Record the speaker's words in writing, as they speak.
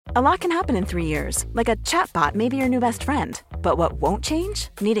A lot can happen in 3 years, like a chatbot may be your new best friend. But what won't change?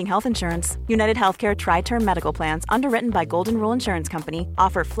 Needing health insurance. United Healthcare Tri-Term Medical Plans, underwritten by Golden Rule Insurance Company,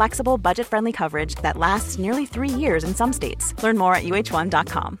 offer flexible, budget-friendly coverage that lasts nearly 3 years in some states. Learn more at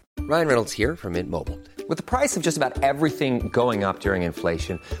uh1.com. Ryan Reynolds here from Mint Mobile. With the price of just about everything going up during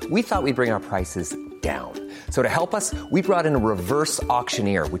inflation, we thought we'd bring our prices down. So to help us, we brought in a reverse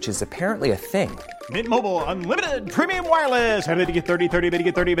auctioneer, which is apparently a thing. Mint Mobile Unlimited Premium Wireless. How to get 30, 30, bit to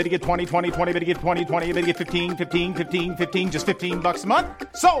get 30, bit to get 20, 20, 20, bit to get 20, 20, bit to get 15, 15, 15, 15, just $15 a month?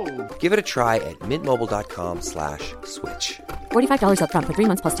 Sold! Give it a try at mintmobile.com/switch. $45 up front for 3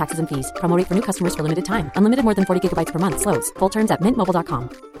 months plus taxes and fees. Promo rate for new customers for limited time. Unlimited more than 40 gigabytes per month. Slows full terms at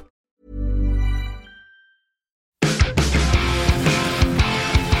mintmobile.com.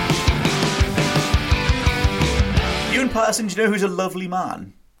 Ewan Patterson, do you know who's a lovely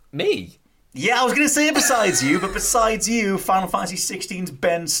man? Me? Yeah, I was going to say besides you, but besides you, Final Fantasy XVI's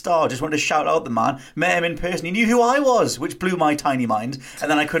Ben Starr. Just wanted to shout out the man. Met him in person. He knew who I was, which blew my tiny mind. And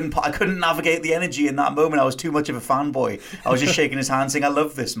then I couldn't navigate the energy in that moment. I was too much of a fanboy. I was just shaking his hand, saying, "I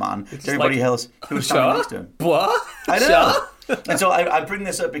love this man." To everybody else who was standing next to him. What? I know. And so I bring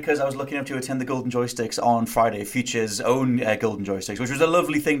this up because I was lucky enough to attend the Golden Joysticks on Friday, Future's own Golden Joysticks, which was a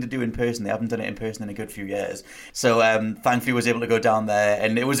lovely thing to do in person. They haven't done it in person in a good few years. So thankfully was able to go down there,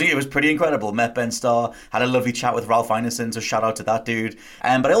 and it was pretty incredible. Met Ben Starr, had a lovely chat with Ralph Ineson, so shout out to that dude.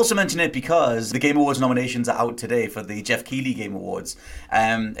 But I also mention it because the Game Awards nominations are out today for the Jeff Keighley Game Awards.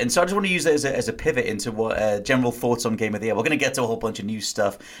 And so I just want to use it as a pivot into what general thoughts on Game of the Year. We're going to get to a whole bunch of new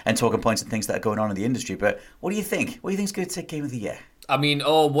stuff and talking points and things that are going on in the industry, but what do you think? What do you think is going to take Game of the Year? I mean,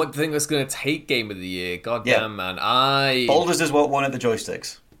 what thing that's going to take Game of the Year? God damn, man. Baldur's is what won at the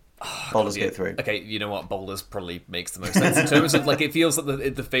Joysticks. Baldur's Gate 3. Okay, you know what? Baldur's probably makes the most sense in terms of, like, it feels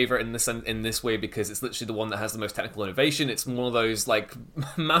like the favourite in this way because it's literally the one that has the most technical innovation. It's one of those, like,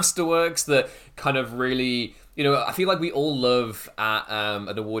 masterworks that kind of really... You know, I feel like we all love at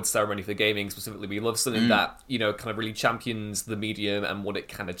an awards ceremony for gaming specifically, we love something that, you know, kind of really champions the medium and what it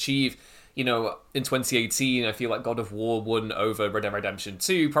can achieve. You know, in 2018, I feel like God of War won over Red Dead Redemption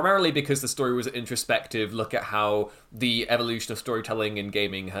 2, primarily because the story was an introspective look at how the evolution of storytelling in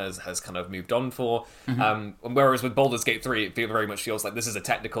gaming has kind of moved on for. Whereas with Baldur's Gate 3, it very much feels like this is a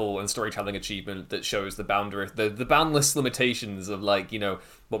technical and storytelling achievement that shows the boundless limitations of, like, you know,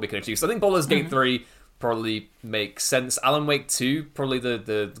 what we can achieve. So I think Baldur's Gate 3 probably makes sense. Alan Wake 2, probably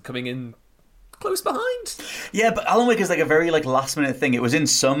the coming in close behind. Yeah, but Alan Wake is like a very last minute thing. It was in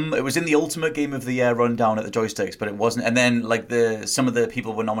the Ultimate Game of the Year rundown at the Joysticks, but it wasn't. And then some of the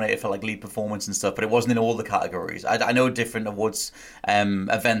people were nominated for like lead performance and stuff, but it wasn't in all the categories. I know different awards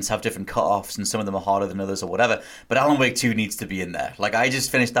events have different cut-offs, and some of them are harder than others or whatever. But Alan Wake 2 needs to be in there. Like, I just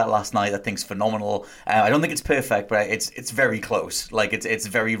finished that last night. I think it's phenomenal. I don't think it's perfect, but it's very close. Like, it's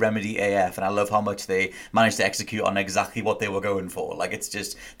very Remedy AF, and I love how much they managed to execute on exactly what they were going for. Like, it's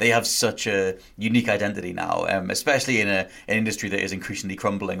just they have such a unique identity now, especially in an industry that is increasingly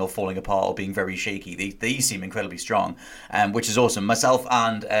crumbling or falling apart or being very shaky. They seem incredibly strong, which is awesome. Myself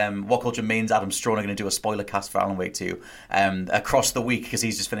and What Culture Main's Adam Strawn are going to do a spoiler cast for Alan Wake 2 across the week because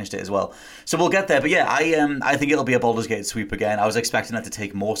he's just finished it as well. So we'll get there. But yeah, I think it'll be a Baldur's Gate sweep again. I was expecting that to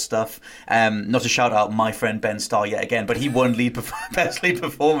take more stuff. Not to shout out my friend Ben Starr yet again, but he won best lead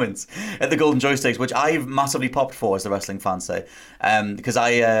performance at the Golden Joysticks, which I've massively popped for, as the wrestling fans say, because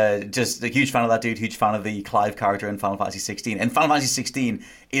I just a huge fan of that dude, huge fan of the Clive character in Final Fantasy 16. And Final Fantasy 16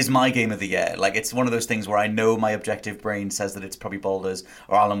 is my game of the year. Like, it's one of those things where I know my objective brain says that it's probably Baldur's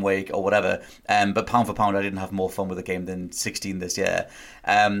or Alan Wake or whatever. But pound for pound, I didn't have more fun with the game than 16 this year.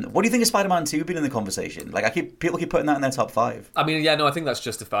 What do you think of Spider-Man 2 being in the conversation? Like, people keep putting that in their top 5. I mean, yeah, no, I think that's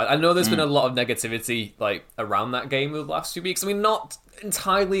justified. I know there's been a lot of negativity, like, around that game over the last few weeks. I mean, not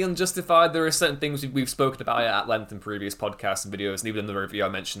entirely unjustified. There are certain things we've spoken about at length in previous podcasts and videos, and even in the review I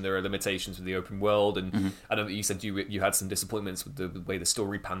mentioned there are limitations with the open world, and I know that you said you had some disappointments with the way the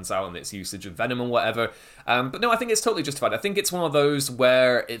story pans out and its usage of Venom and whatever, but no, I think it's totally justified. I think it's one of those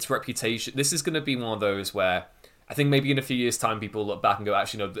where its reputation, this is going to be one of those where I think maybe in a few years' time people look back and go,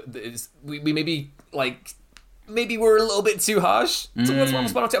 actually, no, we maybe, like, maybe we're a little bit too harsh towards Marvel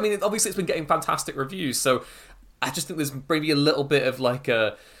Spider-Man 2. I mean, obviously it's been getting fantastic reviews, so I just think there's maybe a little bit of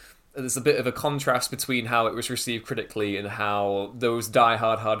there's a bit of a contrast between how it was received critically and how those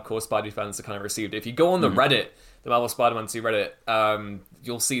die-hard hardcore Spidey fans are kind of received. If you go on the Reddit the Marvel Spider-Man 2 Reddit,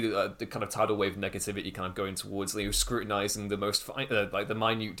 you'll see the kind of tidal wave of negativity kind of going towards scrutinizing the most like the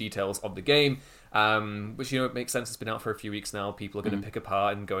minute details of the game. Which, it makes sense. It's been out for a few weeks now. People are going to pick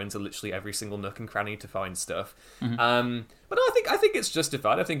apart and go into literally every single nook and cranny to find stuff. But no, I think it's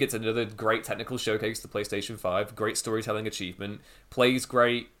justified. I think it's another great technical showcase to PlayStation 5. Great storytelling achievement. Plays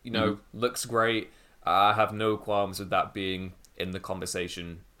great. Looks great. I have no qualms with that being in the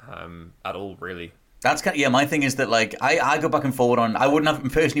conversation at all, really. That's kind of, my thing is that, like, I go back and forward on, I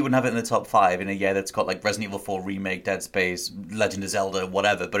personally wouldn't have it in the top 5 in a year that's got, like, Resident Evil 4 Remake, Dead Space, Legend of Zelda,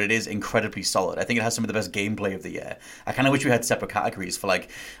 whatever, but it is incredibly solid. I think it has some of the best gameplay of the year. I kind of wish we had separate categories for,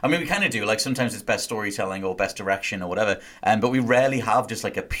 like, we kind of do, like, sometimes it's best storytelling or best direction or whatever, but we rarely have just,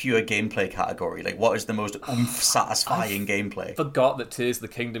 like, a pure gameplay category. Like, what is the most satisfying gameplay? Forgot that Tears of the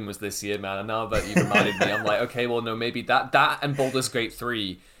Kingdom was this year, man, and now that you've reminded me, I'm like, okay, well, no, maybe that and Baldur's Gate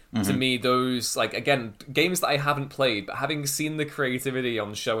 3... To me, those, like, again, games that I haven't played, but having seen the creativity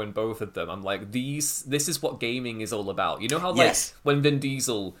on show in both of them, I'm like, this is what gaming is all about. You know how, like, when Vin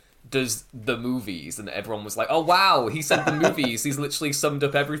Diesel does the movies and everyone was like, oh, wow, he said the movies. He's literally summed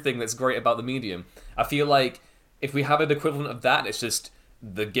up everything that's great about the medium. I feel like if we have an equivalent of that, it's just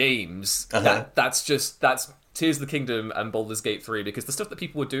the games. That's Tears of the Kingdom and Baldur's Gate 3, because the stuff that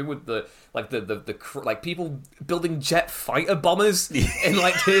people were doing with the people building jet fighter bombers in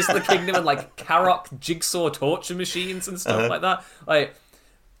like Tears of the Kingdom and like Karok jigsaw torture machines and stuff like that, like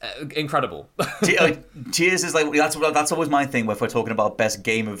incredible. Tears is like that's always my thing. If we're talking about best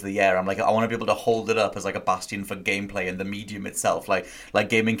game of the year, I'm like, I want to be able to hold it up as like a bastion for gameplay and the medium itself. Like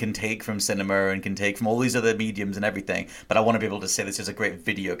gaming can take from cinema and can take from all these other mediums and everything, but I want to be able to say this is a great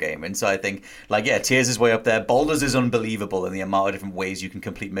video game. And so I think, like, Tears is way up there. Baldur's is unbelievable in the amount of different ways you can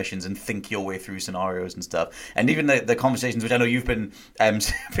complete missions and think your way through scenarios and stuff. And even the conversations which I know you've been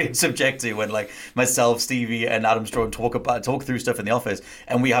subject to, when like myself, Stevie, and Adam Strawn talk through stuff in the office,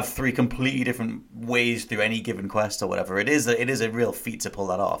 and we have 3 completely different ways through any given quest or whatever. It is a real feat to pull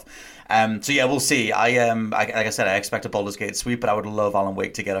that off. So yeah, we'll see. Like I said, I expect a Baldur's Gate sweep, but I would love Alan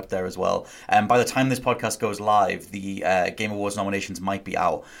Wake to get up there as well. By the time this podcast goes live, the Game Awards nominations might be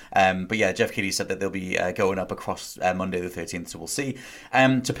out. But yeah, Jeff Keighley said that they'll be going up across Monday the 13th, so we'll see.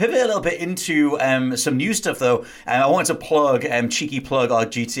 To pivot a little bit into some new stuff though, I wanted to cheeky plug our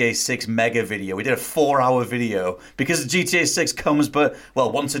GTA 6 mega video. We did a 4-hour video because GTA 6 comes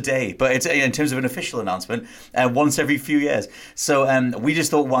once a day, but it's in terms of an official announcement, once every few years. So we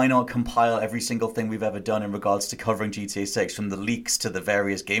just thought, why not compile every single thing we've ever done in regards to covering GTA 6, from the leaks to the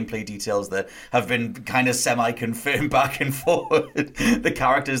various gameplay details that have been kind of semi-confirmed back and forward, the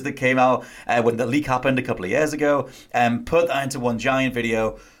characters that came out when the leak happened a couple of years ago, put that into one giant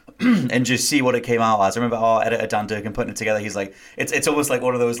video and just see what it came out as. I remember our editor Dan Durkin putting it together. He's like, it's almost like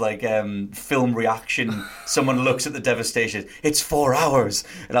one of those like film reaction. Someone looks at the devastation. It's 4 hours,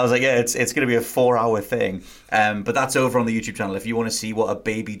 and I was like, yeah, it's going to be a 4-hour thing. But that's over on the YouTube channel if you want to see what a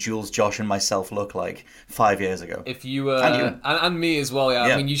baby Jules, Josh, and myself look like 5 years ago. If you and me as well, yeah.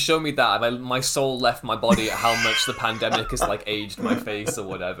 I mean, you showed me that. My soul left my body at how much the pandemic has like aged my face or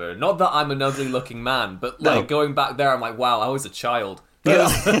whatever. Not that I'm an ugly looking man, but like going back there, I'm like, wow, I was a child. Yeah.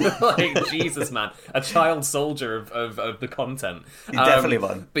 Like, Jesus, man, a child soldier of the content. Definitely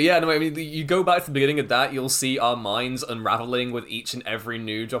one. But yeah, no, I mean, you go back to the beginning of that, you'll see our minds unraveling with each and every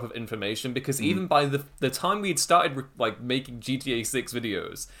new drop of information, because even by the time we'd started like making GTA 6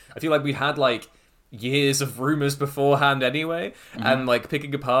 videos, I feel like we had like years of rumors beforehand anyway, and like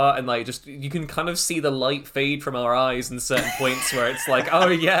picking apart, and like just you can kind of see the light fade from our eyes in certain points where it's like, oh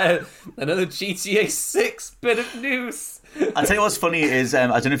yeah, another GTA 6 bit of news. I'll tell you what's funny is, I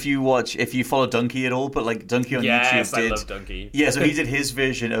don't know if you follow Dunkey at all, but like Dunkey on YouTube did... I love Dunkey. Yeah, so he did his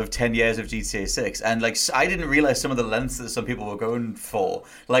version of 10 years of GTA 6, and like I didn't realize some of the lengths that some people were going for,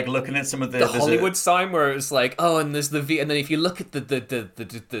 like looking at some of the Hollywood sign where it's like, oh, and there's the V, and then if you look at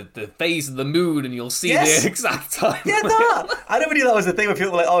the phase of the moon, and you'll see the exact time. Yeah, that! I never knew that was the thing where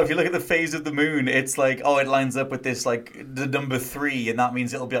people were like, oh, if you look at the phase of the moon, it's like, oh, it lines up with this, like, the number 3, and that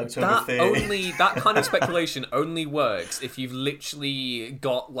means it'll be October 30. That kind of speculation only works if you've literally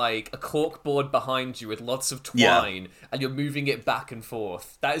got like a corkboard behind you with lots of twine and you're moving it back and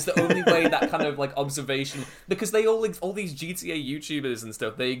forth. That is the only way that kind of like observation, because they all these GTA YouTubers and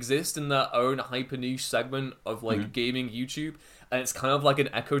stuff, they exist in their own hyper niche segment of like gaming YouTube, and it's kind of like an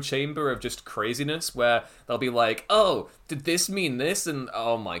echo chamber of just craziness where they'll be like, oh, did this mean this? And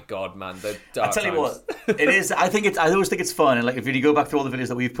oh my god, man, the dark I tell you times. what, it is. I always think it's fun, and like if you go back through all the videos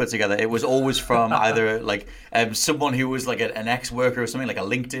that we've put together, it was always from either like someone who was like an ex-worker or something, like a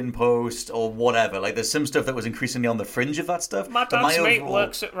LinkedIn post or whatever. Like there's some stuff that was increasingly on the fringe of that stuff. My dad's mate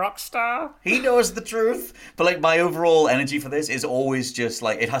works at Rockstar. He knows the truth. But like my overall energy for this is always just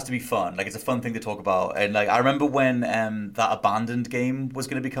like it has to be fun. Like it's a fun thing to talk about. And like I remember when that Abandoned game was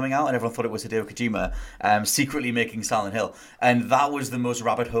going to be coming out, and everyone thought it was Hideo Kojima secretly making Silent Hill, and that was the most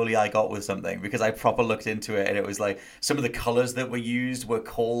rabbit holey I got with something, because I proper looked into it, and it was like some of the colors that were used were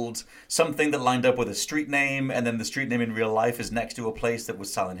called something that lined up with a street name, and then the street name in real life is next to a place that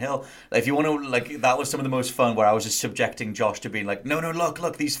was Silent Hill. Like, if you want to, like, that was some of the most fun, where I was just subjecting Josh to being like, no,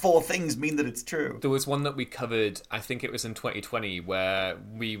 look, these 4 things mean that it's true. There was one that we covered, I think it was in 2020, where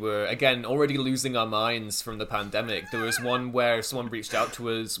we were, again, already losing our minds from the pandemic. There was one where someone reached out to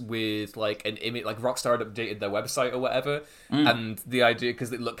us with, like, an image, like, Rockstar had updated their website or whatever, and the idea,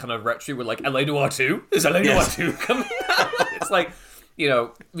 because it looked kind of retro, we're like, LA Noire 2? Is LA Noire 2 coming out? It's like, you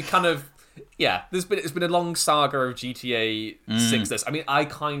know, we kind of... Yeah, it's been a long saga of GTA 6. This, I mean, I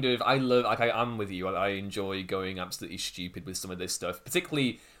love, like, I am with you. I enjoy going absolutely stupid with some of this stuff,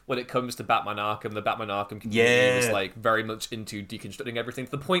 particularly when it comes to Batman Arkham. The Batman Arkham community is like very much into deconstructing everything,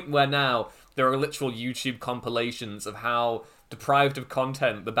 to the point where now there are literal YouTube compilations of how deprived of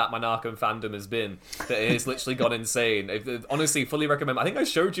content the Batman Arkham fandom has been, that it has literally gone insane. Honestly, fully recommend. I think I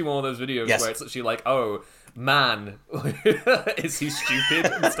showed you one of those videos where it's literally like, oh man, is he stupid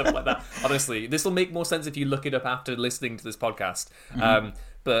and stuff like that. Honestly, this will make more sense if you look it up after listening to this podcast.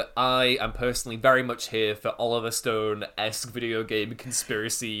 But I am personally very much here for Oliver Stone-esque video game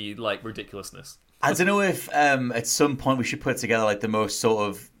conspiracy, like, ridiculousness. I don't know if at some point we should put together like the most sort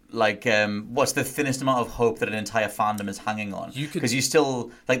of like what's the thinnest amount of hope that an entire fandom is hanging on, because you still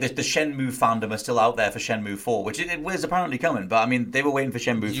like the Shenmue fandom are still out there for Shenmue 4, which it was apparently coming, but I mean they were waiting for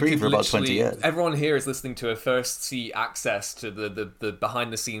Shenmue 3 for about 20 years. Everyone here is listening to a first see access to the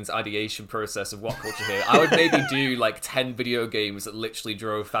behind the scenes ideation process of What Culture here. I would maybe do like 10 video games that literally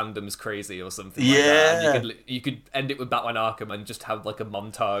drove fandoms crazy or something like that. And you could end it with Batman Arkham and just have like a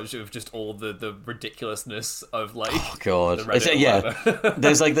montage of just all the ridiculousness of like the Reddit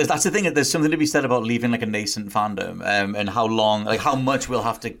there's like that's the thing. There's something to be said about leaving like a nascent fandom, and how long, like how much we'll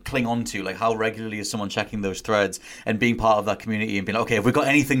have to cling on to. Like how regularly is someone checking those threads and being part of that community and being like, okay, have we got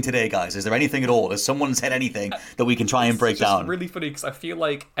anything today, guys? Is there anything at all? Has someone said anything that we can try and break down? It's really funny because I feel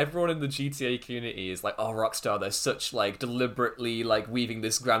like everyone in the GTA community is like, oh, Rockstar, they're such like deliberately like weaving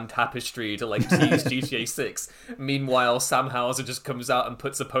this grand tapestry to like tease GTA 6. Meanwhile, Sam Houser just comes out and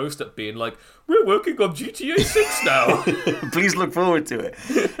puts a post up being like, we're working on GTA 6 now. Please look forward to it.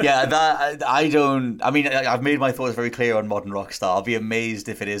 Yeah, that I mean, I've made my thoughts very clear on modern Rockstar. I'll be amazed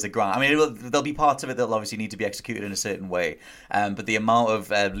if it is a grant. I mean, there'll be parts of it that'll obviously need to be executed in a certain way. But the amount of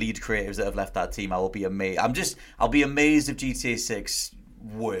lead creatives that have left that team, I will be amazed. I'll be amazed if GTA 6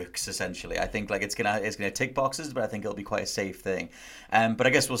 works. Essentially, I think like it's gonna tick boxes, but I think it'll be quite a safe thing. But I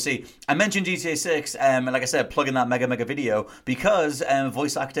guess we'll see. I mentioned GTA 6, and like I said, plugging that mega video because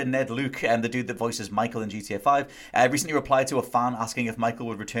voice actor Ned Luke, the dude that voices Michael in GTA 5, recently replied to a fan asking if Michael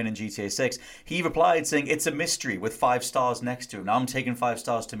would return in GTA 6. He replied saying it's a mystery with 5 stars next to him. Now I'm taking 5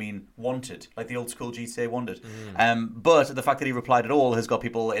 stars to mean wanted, like the old school GTA wanted. But the fact that he replied at all has got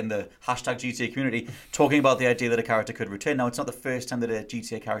people in the hashtag GTA community talking about the idea that a character could return. Now it's not the first time that a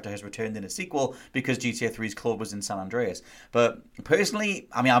GTA character has returned in a sequel, because GTA 3's Claude was in San Andreas. But personally,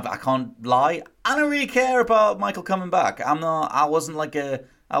 I mean, I can't lie, I don't really care about Michael coming back. I wasn't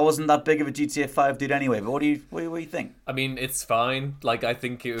that big of a GTA 5 dude anyway. But what do you think? I mean, it's fine. Like, I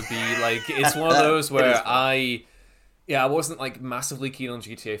think it would be like, it's one of those where I wasn't like massively keen on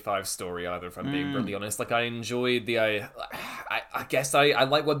GTA 5's story either, if I'm being really honest. Like, I enjoyed I guess I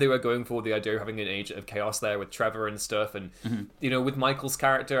like what they were going for, the idea of having an agent of chaos there with Trevor and stuff, and you know, with Michael's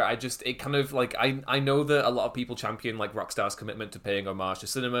character, it kind of like, I know that a lot of people champion like Rockstar's commitment to paying homage to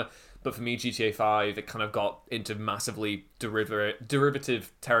cinema, but for me, GTA 5, it kind of got into massively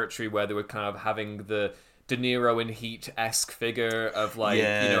derivative territory where they were kind of having the De Niro in Heat-esque figure of like, you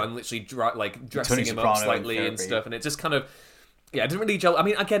know, and literally like dressing him up slightly and stuff, and it just kind of, I didn't really gel. I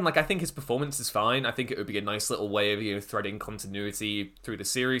mean, again, like, I think his performance is fine. I think it would be a nice little way of, you know, threading continuity through the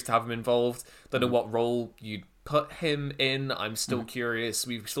series to have him involved. Don't know what role you'd put him in. I'm still curious.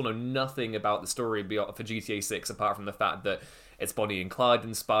 We still know nothing about the story for GTA 6 apart from the fact that it's Bonnie and Clyde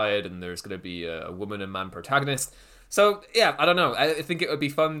inspired and there's going to be a woman and man protagonist. So, yeah, I don't know. I think it would be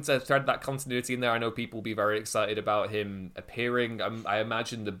fun to thread that continuity in there. I know people will be very excited about him appearing. I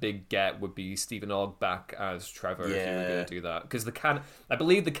imagine the big get would be Stephen Ogg back as Trevor if you were going to do that. Because I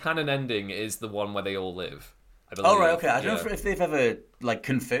believe the canon ending is the one where they all live. Oh, right, okay. I don't know if they've ever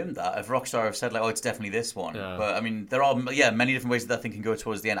confirmed that. If Rockstar have said it's definitely this one. Yeah. But I mean, there are many different ways that thing can go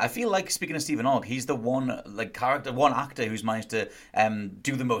towards the end. I feel like, speaking of Stephen Ogg, he's the one actor who's managed to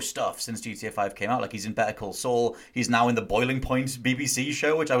do the most stuff since GTA 5 came out. Like, he's in Better Call Saul. He's now in the Boiling Point BBC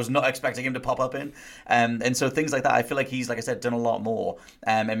show, which I was not expecting him to pop up in. And so things like that, I feel like he's, like I said, done a lot more.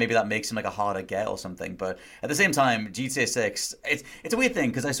 And maybe that makes him like a harder get or something. But at the same time, GTA 6, it's a weird thing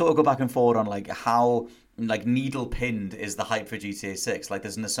because I sort of go back and forward on like how needle pinned is the hype for GTA 6. Like,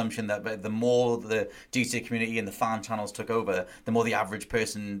 there's an assumption that the more the GTA community and the fan channels took over, the more the average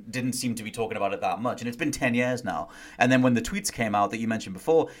person didn't seem to be talking about it that much. And it's been 10 years now. And then when the tweets came out that you mentioned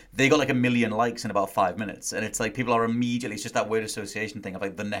before, they got like 1 million likes in about 5 minutes. And it's like people are immediately, it's just that word association thing of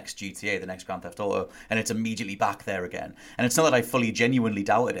like the next GTA, the next Grand Theft Auto, and it's immediately back there again. And it's not that I fully genuinely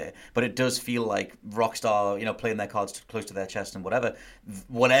doubted it, but it does feel like Rockstar, playing their cards close to their chest and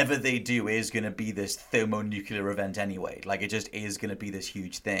whatever they do is going to be this thermonuclear event anyway. Like, it just is going to be this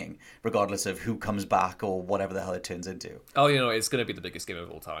huge thing, regardless of who comes back or whatever the hell it turns into. Oh, it's going to be the biggest game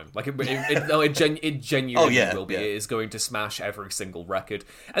of all time. Like, it genuinely will be. Yeah. It is going to smash every single record.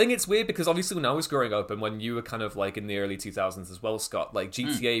 I think it's weird because obviously when I was growing up and when you were kind of like in the early 2000s as well, Scott, like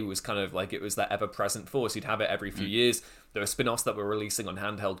GTA was kind of like, it was that ever-present force. You'd have it every few years. There were spin-offs that were releasing on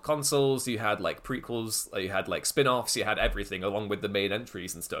handheld consoles. You had like prequels, you had like spin-offs, you had everything along with the main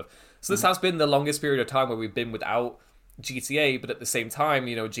entries and stuff. So this has been the longest period of time where we've been without GTA, but at the same time,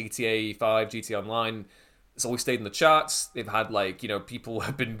 GTA 5, GTA Online, it's always stayed in the charts. They've had people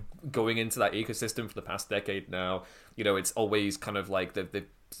have been going into that ecosystem for the past decade now. It's always kind of like they've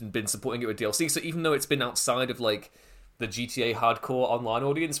been supporting it with DLC. So even though it's been outside of like the GTA hardcore online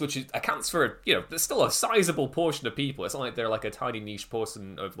audience, which accounts for, there's still a sizable portion of people. It's not like they're like a tiny niche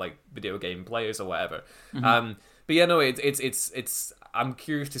portion of like video game players or whatever. Mm-hmm. But yeah, no, it's I'm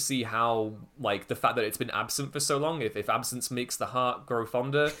curious to see how, like, the fact that it's been absent for so long, if absence makes the heart grow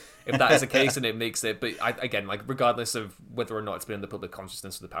fonder, if that is the case, and it makes it, but again, like, regardless of whether or not it's been in the public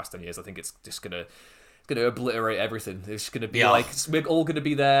consciousness for the past 10 years, I think it's just gonna obliterate everything. It's going to be like, we're all going to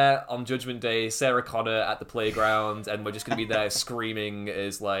be there on Judgment Day, Sarah Connor at the playground, and we're just going to be there screaming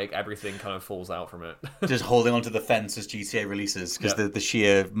as like everything kind of falls out from it. Just holding onto the fence as GTA releases because the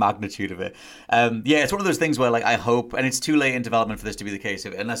sheer magnitude of it. It's one of those things where like I hope, and it's too late in development for this to be the case,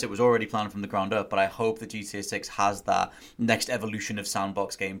 unless it was already planned from the ground up, but I hope that GTA 6 has that next evolution of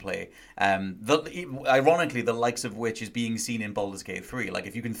sandbox gameplay. Ironically, the likes of which is being seen in Baldur's Gate 3. Like,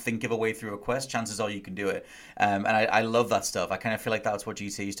 if you can think of a way through a quest, chances are you can do it. And I love that stuff. I kind of feel like that's what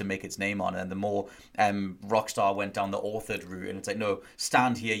GTA used to make its name on. And the more Rockstar went down the authored route, and it's like, no,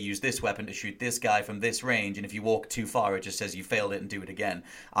 stand here, use this weapon to shoot this guy from this range, and if you walk too far, it just says you failed it and do it again.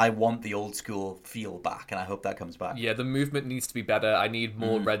 I want the old school feel back, and I hope that comes back. Yeah, the movement needs to be better. I need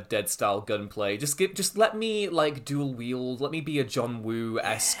more Red Dead style gunplay. Just let me like dual wield. Let me be a John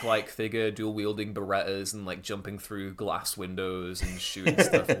Woo-esque like figure, dual wielding Berettas and like jumping through glass windows and shooting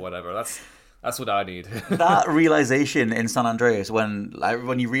stuff or whatever. That's what I need. That realization in San Andreas when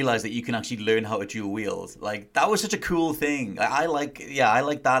you realize that you can actually learn how to dual wield, like, that was such a cool thing. I like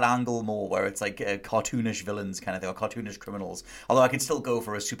that angle more, where it's like cartoonish villains kind of thing, or cartoonish criminals. Although I could still go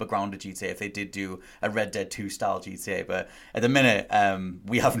for a super grounded GTA if they did do a Red Dead 2 style GTA, but at the minute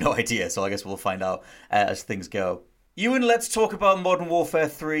we have no idea, so I guess we'll find out as things go. Ewan, let's talk about Modern Warfare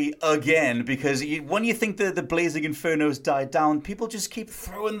 3 again, because when you think the Blazing Inferno's died down, people just keep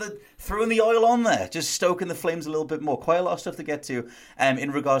throwing the oil on there, just stoking the flames a little bit more. Quite a lot of stuff to get to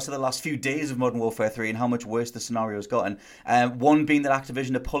in regards to the last few days of Modern Warfare 3 and how much worse the scenario's gotten. One being that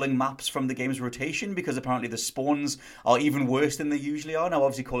Activision are pulling maps from the game's rotation because apparently the spawns are even worse than they usually are. Now,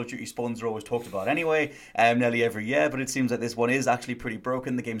 obviously, Call of Duty spawns are always talked about anyway, nearly every year, but it seems like this one is actually pretty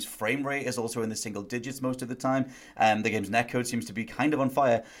broken. The game's frame rate is also in the single digits most of the time. The game's netcode seems to be kind of on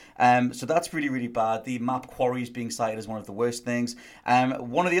fire. So that's really, really bad. The map quarries being cited as one of the worst things.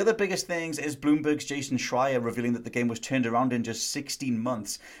 One of the other biggest things is Bloomberg's Jason Schreier revealing that the game was turned around in just 16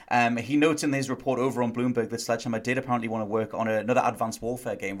 months. He notes in his report over on Bloomberg that Sledgehammer did apparently want to work on another Advanced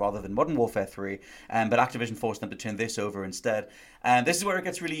Warfare game rather than Modern Warfare 3, but Activision forced them to turn this over instead. This is where it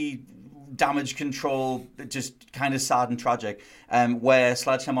gets really damage control, just kind of sad and tragic. Where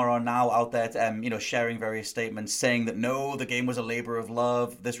Sledgehammer are now out there, sharing various statements saying that no, the game was a labor of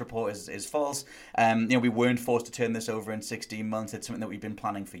love. This report is false. We weren't forced to turn this over in 16 months. It's something that we've been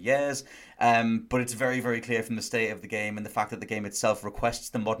planning for years. But it's very, very clear from the state of the game and the fact that the game itself requests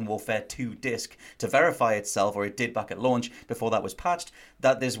the Modern Warfare 2 disc to verify itself, or it did back at launch before that was patched,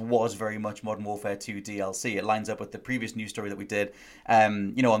 that this was very much Modern Warfare 2 DLC. It lines up with the previous news story that we did,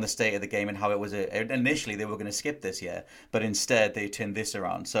 on the state of the game and how it was initially they were going to skip this year, but instead they turned this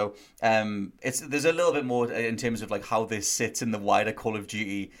around. So there's a little bit more in terms of like how this sits in the wider Call of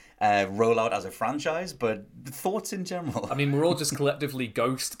Duty rollout as a franchise, but thoughts in general. I mean, we're all just collectively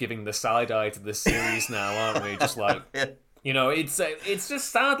ghost giving the side eye to this series now, aren't we? Just like, yeah. It's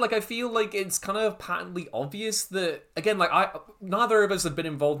just sad. Like, I feel like it's kind of patently obvious that, again, like neither of us have been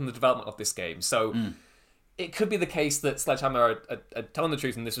involved in the development of this game, so it could be the case that Sledgehammer are telling the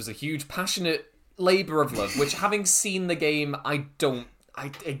truth, and this was a huge, passionate labor of love, which, having seen the game,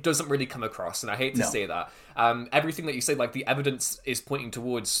 it doesn't really come across, and I hate to say that. Everything that you say, like, the evidence is pointing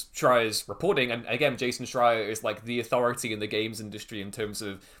towards Schreier's reporting, and again, Jason Schreier is like the authority in the games industry in terms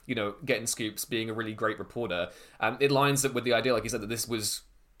of, getting scoops, being a really great reporter. It lines up with the idea, like you said, that this was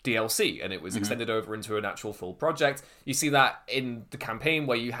DLC, and it was extended over into an actual full project. You see that in the campaign,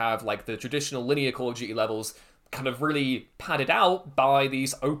 where you have, like, the traditional linear Call of Duty levels kind of really padded out by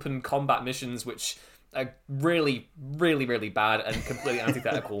these open combat missions, which are really, really, really bad and completely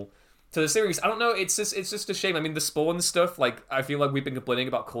antithetical to the series. I don't know, it's just a shame. I mean, the Spawn stuff, like, I feel like we've been complaining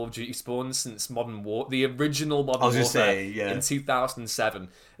about Call of Duty Spawn since the original Modern Warfare in 2007.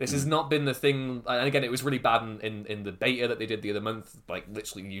 This has not been the thing, and again, it was really bad in the beta that they did the other month. Like,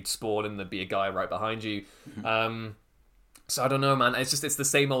 literally, you'd spawn and there'd be a guy right behind you. So I don't know, man. It's the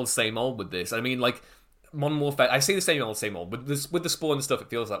same old with this. I mean, like, Modern Warfare, I say the same old, but with the Spawn stuff, it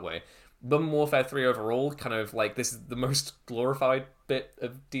feels that way. Modern Warfare 3 overall, kind of like, this is the most glorified bit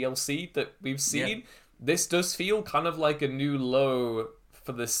of DLC that we've seen. Yeah. This does feel kind of like a new low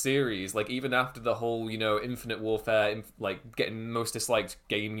for the series. Like, even after the whole, Infinite Warfare, like, getting most disliked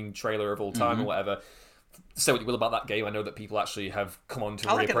gaming trailer of all time or whatever. Say what you will about that game, I know that people actually have come on to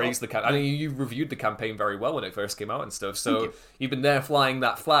reappraise the campaign. I mean, you reviewed the campaign very well when it first came out and stuff, so you've been there flying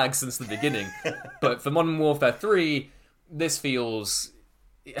that flag since the beginning. But for Modern Warfare 3, this feels...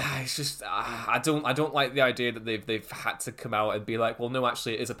 It's just I don't like the idea that they've had to come out and be like, well, no,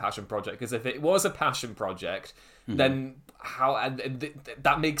 actually, it is a passion project. Because if it was a passion project, then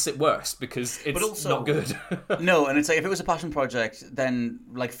that makes it worse, because it's also not good. No, and it's like, if it was a passion project, then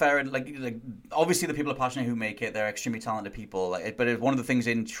like fair, like obviously the people are passionate who make it. They're extremely talented people. But one of the things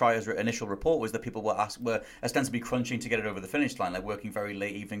in Schreier's initial report was that people were ostensibly crunching to get it over the finish line, like working very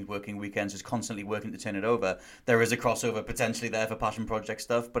late evenings, working weekends, just constantly working to turn it over. There is a crossover potentially there for passion project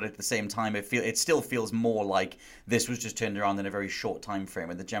stuff, but at the same time, it still feels more like this was just turned around in a very short time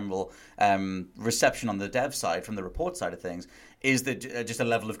frame. And the general reception on the dev side, from the report side of things, is that just a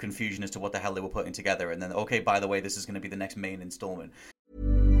level of confusion as to what the hell they were putting together, and then, okay, by the way, this is going to be the next main installment.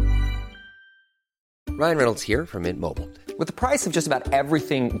 Ryan Reynolds here from Mint Mobile. With the price of just about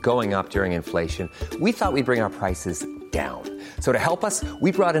everything going up during inflation, we thought we'd bring our prices down. So to help us,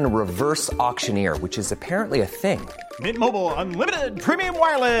 we brought in a reverse auctioneer, which is apparently a thing. Mint Mobile Unlimited Premium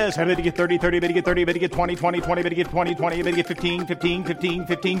Wireless. How to get 30, 30, bit to get 30, bit to get 20, 20, 20, bit to get 20, 20, bit to get 15, 15, 15,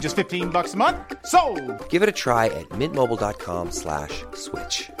 15, just $15 a month? Sold! Give it a try at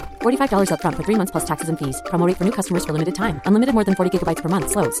mintmobile.com/switch. $45 up front for 3 months plus taxes and fees. Promo rate for new customers for limited time. Unlimited more than 40 gigabytes per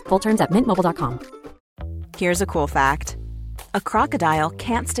month. Slows full terms at mintmobile.com. Here's a cool fact. A crocodile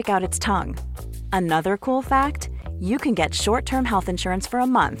can't stick out its tongue. Another cool fact, you can get short-term health insurance for a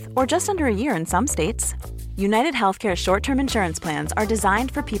month or just under a year in some states. United Healthcare short-term insurance plans are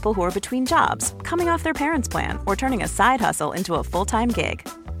designed for people who are between jobs, coming off their parents' plan, or turning a side hustle into a full-time gig.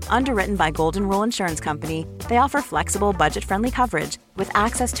 Underwritten by Golden Rule Insurance Company, they offer flexible, budget-friendly coverage with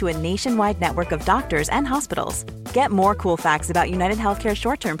access to a nationwide network of doctors and hospitals. Get more cool facts about United Healthcare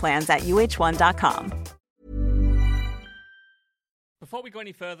short-term plans at uh1.com. Before we go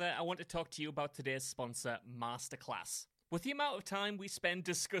any further, I want to talk to you about today's sponsor, Masterclass. With the amount of time we spend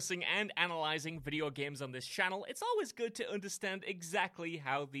discussing and analysing video games on this channel, it's always good to understand exactly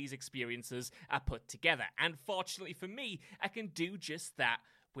how these experiences are put together. And fortunately for me, I can do just that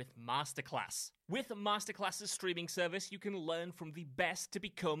with Masterclass. With Masterclass's streaming service, you can learn from the best to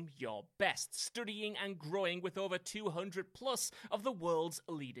become your best, studying and growing with over 200 plus of the world's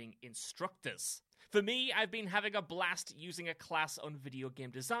leading instructors. For me, I've been having a blast using a class on video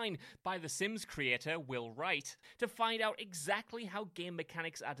game design by The Sims creator Will Wright to find out exactly how game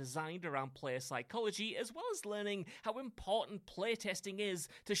mechanics are designed around player psychology, as well as learning how important playtesting is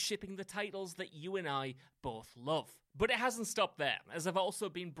to shipping the titles that you and I both love. But it hasn't stopped there, as I've also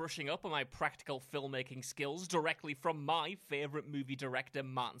been brushing up on my practical filmmaking skills directly from my favourite movie director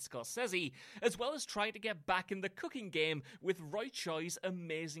Martin Scorsese, as well as trying to get back in the cooking game with Roy Choi's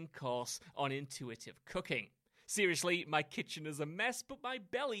amazing course on intuitive cooking. Seriously, my kitchen is a mess, but my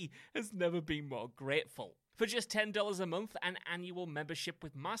belly has never been more grateful. For just $10 a month, an annual membership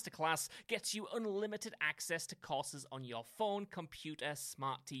with Masterclass gets you unlimited access to courses on your phone, computer,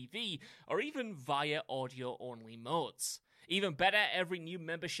 smart TV, or even via audio-only modes. Even better, every new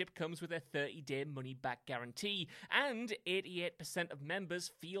membership comes with a 30-day money-back guarantee, and 88% of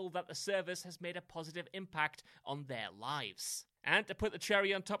members feel that the service has made a positive impact on their lives. And to put the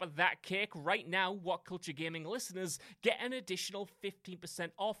cherry on top of that cake, right now, What Culture Gaming listeners get an additional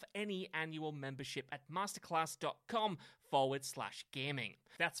 15% off any annual membership at masterclass.com/gaming.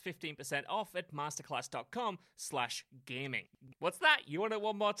 That's 15% off at masterclass.com/gaming. What's that? You want it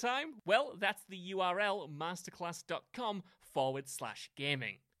one more time? Well, that's the URL,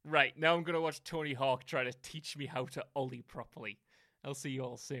 masterclass.com/gaming. Right, now I'm going to watch Tony Hawk try to teach me how to ollie properly. I'll see you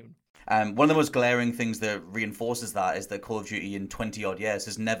all soon. One of the most glaring things that reinforces that is that Call of Duty in 20-odd years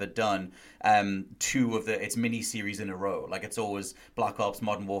has never done two of its mini-series in a row. Like, it's always Black Ops,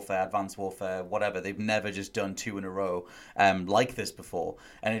 Modern Warfare, Advanced Warfare, whatever. They've never just done two in a row like this before.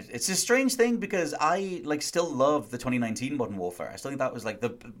 And it's a strange thing because I still love the 2019 Modern Warfare. I still think that was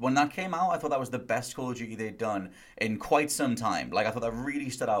when that came out, I thought that was the best Call of Duty they'd done in quite some time. Like, I thought that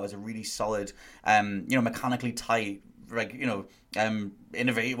really stood out as a really solid, mechanically tight,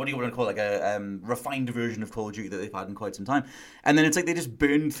 innovate, what do you want to call it, a refined version of Call of Duty that they've had in quite some time. And then it's like they just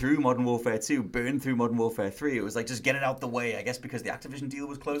burned through Modern Warfare 2, burned through Modern Warfare 3. It was like, just get it out the way, I guess, because the Activision deal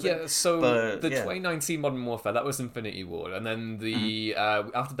was closing. Yeah, so the 2019 Modern Warfare, that was Infinity Ward. And then the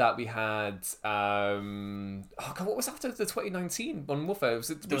after that we had what was after the 2019 Modern Warfare?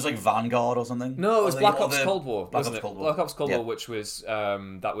 There was like Vanguard or something? No, it was Black Ops Cold War. Black Ops Cold War. Black Ops Cold War, which was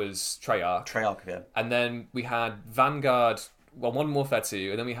that was Treyarch. Treyarch, yeah. And then we had Vanguard, Modern Warfare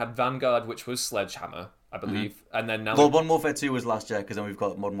 2, and then we had Vanguard, which was Sledgehammer, I believe. And then now... Modern Warfare 2 was last year, because then we've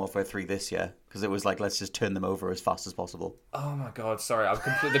got Modern Warfare 3 this year, because it was like, let's just turn them over as fast as possible. Oh my god, sorry.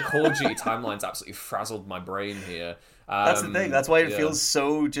 The Call of Duty timeline's absolutely frazzled my brain here. That's the thing. That's why it feels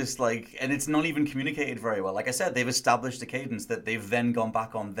so just like... And it's not even communicated very well. Like I said, they've established a cadence that they've then gone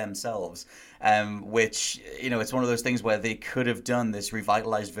back on themselves, which, it's one of those things where they could have done this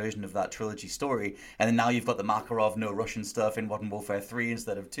revitalized version of that trilogy story, and then now you've got the Makarov no Russian stuff in Modern Warfare 3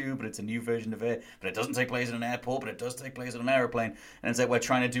 instead of 2, but it's a new version of it, but it doesn't take place in an airport, but it does take place in an airplane, and it's like we're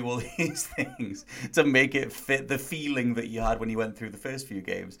trying to do all these things to make it fit the feeling that you had when you went through the first few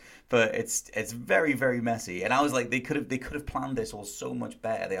games, but it's very, very messy. And I was like, they could have planned this all so much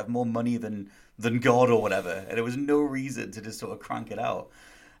better. They have more money than God or whatever, and there was no reason to just sort of crank it out.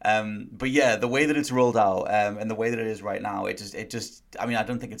 But yeah, the way that it's rolled out and the way that it is right now, it just I mean, I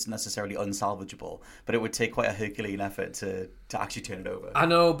don't think it's necessarily unsalvageable, but it would take quite a Herculean effort to actually turn it over. I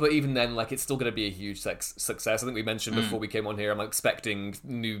know, but even then, it's still going to be a huge success. I think we mentioned before we came on here, I'm expecting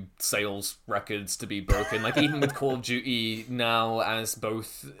new sales records to be broken. Even with Call of Duty now as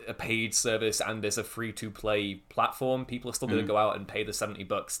both a paid service and as a free-to-play platform, people are still going to go out and pay the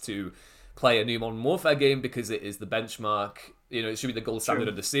 $70 to play a new Modern Warfare game because it is the benchmark. It should be the gold standard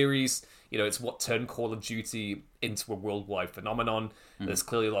of the series. It's what turned Call of Duty into a worldwide phenomenon. There's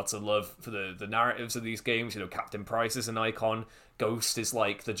clearly lots of love for the narratives of these games. Captain Price is an icon. Ghost is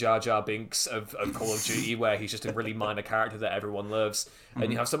like the Jar Jar Binks of Call of Duty, where he's just a really minor character that everyone loves.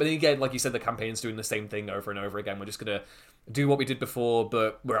 And you have something, again, like you said, the campaign's doing the same thing over and over again. We're just going to do what we did before,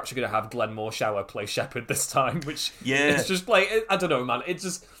 but we're actually going to have Glenn Morshower play Shepard this time, which it's just I don't know, man. It's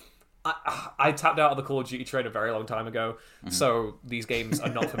just... I tapped out of the Call of Duty train a very long time ago, so these games are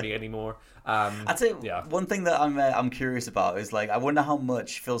not for me anymore. I'd say one thing that I'm curious about is I wonder how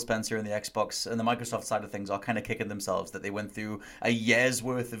much Phil Spencer and the Xbox and the Microsoft side of things are kind of kicking themselves that they went through a year's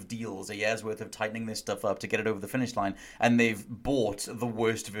worth of deals, a year's worth of tightening this stuff up to get it over the finish line, and they've bought the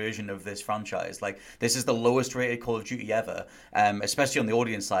worst version of this franchise. This is the lowest rated Call of Duty ever, especially on the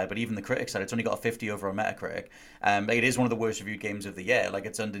audience side, but even the critics side, it's only got a 50 over on Metacritic. It is one of the worst reviewed games of the year.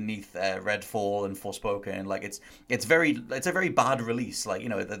 It's underneath Redfall and Forspoken. It's a very bad release.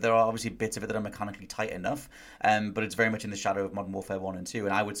 There are obviously bits of it that are mechanically tight enough, but it's very much in the shadow of Modern Warfare 1 and 2,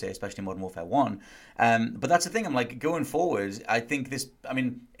 and I would say especially Modern Warfare 1. But that's the thing, I'm going forward, I think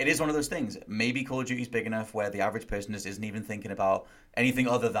it is one of those things. Maybe Call of Duty is big enough where the average person just isn't even thinking about Anything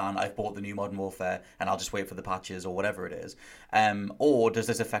other than I've bought the new Modern Warfare and I'll just wait for the patches or whatever it is? Or does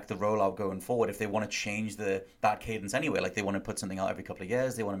this affect the rollout going forward if they want to change that cadence anyway? Like they want to put something out every couple of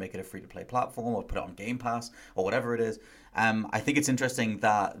years, they want to make it a free-to-play platform or put it on Game Pass or whatever it is. I think it's interesting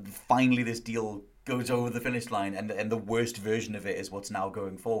that finally this deal goes over the finish line, and the worst version of it is what's now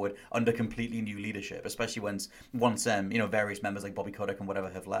going forward under completely new leadership, especially once various members like Bobby Kotick and whatever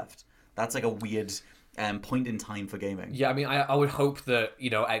have left. That's like a weird point in time for gaming. Yeah, I mean, I would hope that,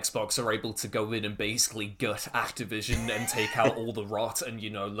 Xbox are able to go in and basically gut Activision and take out all the rot and,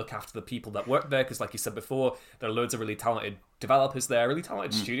 look after the people that work there, because like you said before, there are loads of really talented developers there, really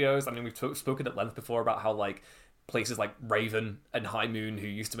talented studios. I mean, we've spoken at length before about how, like, places like Raven and High Moon, who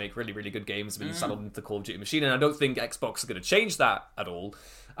used to make really, really good games, have been settled into the Call of Duty machine, and I don't think Xbox are going to change that at all.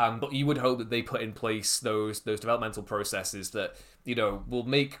 But you would hope that they put in place those developmental processes that, will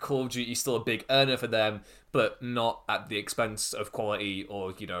make Call of Duty still a big earner for them, but not at the expense of quality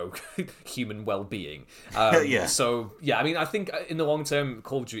or, human well-being. Yeah. So, yeah, I mean, I think in the long term,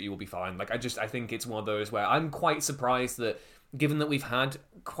 Call of Duty will be fine. Like, I think it's one of those where I'm quite surprised that, given that we've had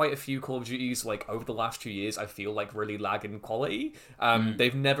quite a few Call of Duties like over the last 2 years, I feel like really lag in quality.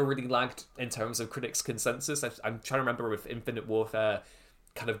 They've never really lagged in terms of critics' consensus. I'm trying to remember if Infinite Warfare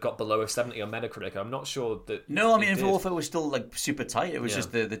kind of got below a 70 on Metacritic. I'm not sure that... No, I mean, Infinite Warfare was still like super tight. It was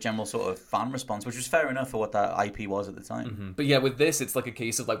just the general sort of fan response, which was fair enough for what that IP was at the time. Mm-hmm. But yeah, with this, it's like a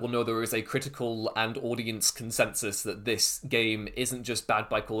case of like, well, no, there is a critical and audience consensus that this game isn't just bad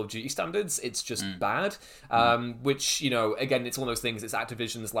by Call of Duty standards, it's just bad. Which, again, it's one of those things, it's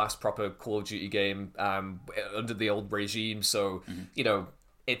Activision's last proper Call of Duty game under the old regime, so,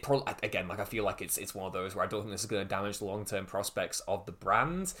 it probably, again, like I feel like it's one of those where I don't think this is going to damage the long-term prospects of the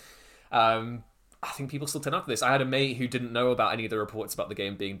brand. I think people still turn up for this. I had a mate who didn't know about any of the reports about the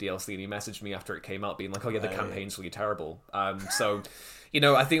game being DLC, and he messaged me after it came out being like, oh yeah, the campaign's really terrible. So,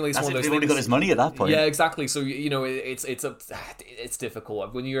 I think it's one of those things. They've already got his money at that point. Yeah, exactly. So, it's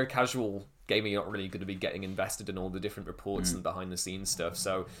difficult. When you're a casual gamer, you're not really going to be getting invested in all the different reports and behind-the-scenes stuff.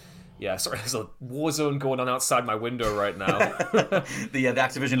 So, yeah, sorry, there's a war zone going on outside my window right now. The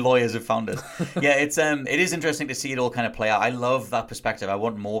Activision lawyers have found it. Yeah, it is interesting to see it all kind of play out. I love that perspective. I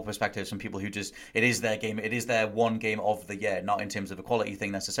want more perspectives from people who just, it is their game, it is their one game of the year, not in terms of a quality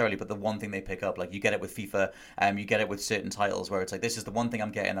thing necessarily, but the one thing they pick up. Like, you get it with FIFA, you get it with certain titles where it's like, this is the one thing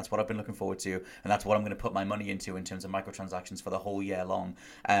I'm getting, that's what I've been looking forward to, and that's what I'm going to put my money into in terms of microtransactions for the whole year long.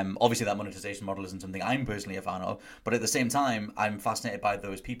 Obviously, that monetization model isn't something I'm personally a fan of, but at the same time, I'm fascinated by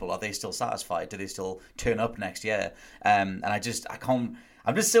those people. Are they still satisfied? Do they still turn up next year? And I'm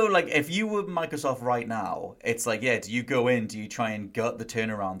just so like, if you were Microsoft right now, it's like, yeah, do you go in, do you try and gut the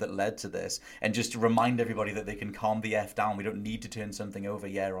turnaround that led to this and just remind everybody that they can calm the F down, we don't need to turn something over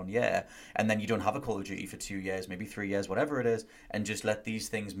year on year, and then you don't have a Call of Duty for 2 years, maybe 3 years, whatever it is, and just let these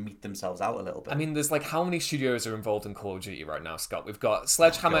things meet themselves out a little bit. I mean, there's like, how many studios are involved in Call of Duty right now, Scott? We've got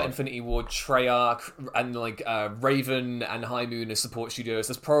Sledgehammer, Infinity Ward, Treyarch, and like Raven and High Moon as support studios.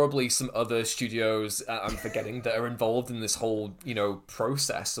 There's probably some other studios I'm forgetting that are involved in this whole,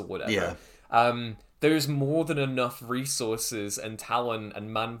 process or whatever. Yeah. There's more than enough resources and talent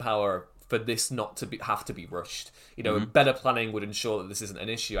and manpower for this not to have to be rushed. Better planning would ensure that this isn't an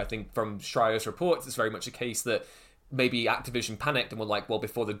issue. I think from Schreier's reports, it's very much a case that maybe Activision panicked and were like, well,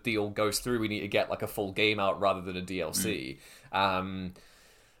 before the deal goes through, we need to get like a full game out rather than a DLC.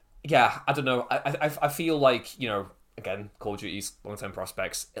 Yeah, I don't know. I feel like, again, Call of Duty's long-term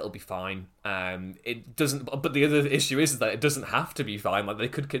prospects, it'll be fine. It doesn't, but the other issue is that it doesn't have to be fine. Like, they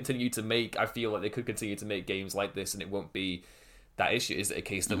could continue to make, I feel like they could continue to make games like this and it won't be that issue. Is it a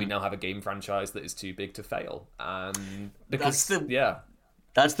case that we now have a game franchise that is too big to fail? Because,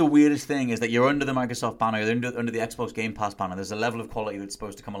 That's the weirdest thing, is that you're under the Microsoft banner, you're under the Xbox Game Pass banner. There's a level of quality that's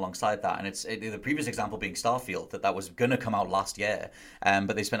supposed to come alongside that, and it's the previous example being Starfield, that was going to come out last year,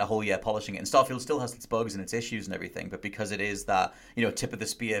 but they spent a whole year polishing it. And Starfield still has its bugs and its issues and everything, but because it is that tip of the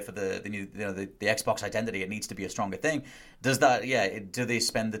spear for the Xbox identity, it needs to be a stronger thing. Does that? Yeah. Do they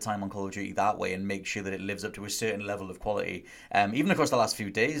spend the time on Call of Duty that way and make sure that it lives up to a certain level of quality? Even across the last few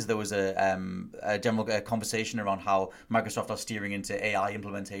days, there was a general conversation around how Microsoft are steering into AI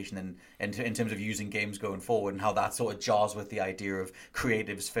implementation and in terms of using games going forward, and how that sort of jars with the idea of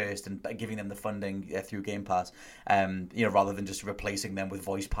creatives first and giving them the funding through Game Pass, rather than just replacing them with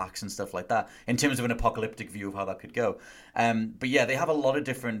voice packs and stuff like that, in terms of an apocalyptic view of how that could go. But yeah, they have a lot of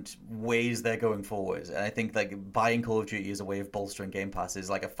different ways they're going forward, and I think like buying Call of Duty as a way of bolstering Game Pass is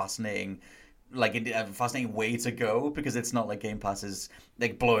like a fascinating like a fascinating way to go, because it's not like Game Pass is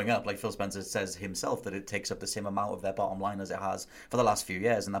like blowing up. Like Phil Spencer says himself that it takes up the same amount of their bottom line as it has for the last few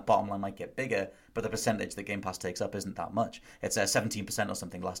years, and that bottom line might get bigger, but the percentage that Game Pass takes up isn't that much. It's 17% or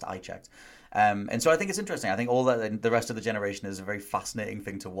something last I checked. And so I think it's interesting. I think all that the rest of the generation is a very fascinating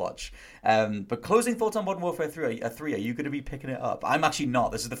thing to watch. But closing thoughts on Modern Warfare 3, are you going to be picking it up? I'm actually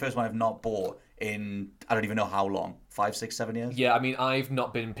not. This is the first one I've not bought in, I don't even know how long, 5, 6, 7 years? Yeah, I mean, I've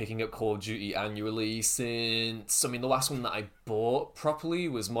not been picking up Call of Duty annually since, I mean, the last one that I bought properly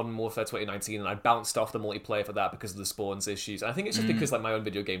was Modern Warfare 2019, and I bounced off the multiplayer for that because of the spawns issues. And I think it's just because like my own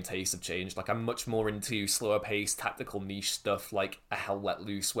video game tastes have changed. Like, I'm much more into slower paced, tactical niche stuff like a Hell Let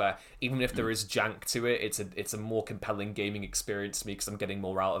Loose, where even if there is jank to it, it's a more compelling gaming experience to me because I'm getting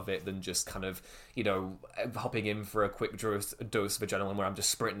more out of it than just kind of, you know, hopping in for a quick dose of adrenaline where I'm just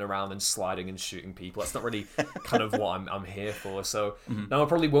sprinting around and sliding and shooting people. That's not really kind of what I'm here for. So no, I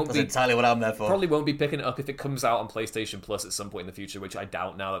probably won't That's entirely what I'm there for. Probably won't be picking it up if it comes out on PlayStation Plus at some point in the future, which I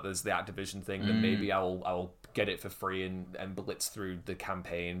doubt now that there's the Activision thing. Then maybe I'll get it for free and blitz through the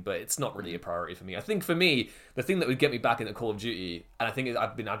campaign, but it's not really a priority for me. I think for me, the thing that would get me back into Call of Duty, and I think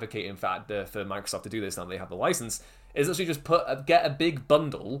I've been advocating for Microsoft to do this now that they have the license, is actually just get a big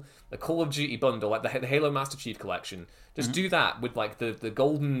bundle, a Call of Duty bundle, like the Halo Master Chief Collection. Just do that with like the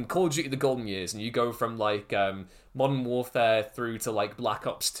golden Call of Duty, the golden years, and you go from like Modern Warfare through to like Black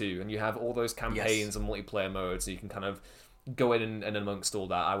Ops 2, and you have all those campaigns and multiplayer modes, so you can kind of go in and amongst all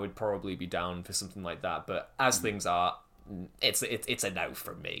that. I would probably be down for something like that, but as things are, it's a no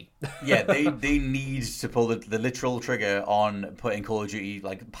from me. Yeah, they need to pull the literal trigger on putting Call of Duty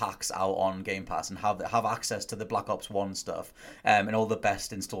like packs out on Game Pass and have access to the Black Ops 1 stuff and all the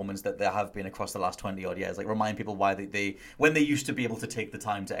best installments that there have been across the last 20 odd years. Like, remind people why they when they used to be able to take the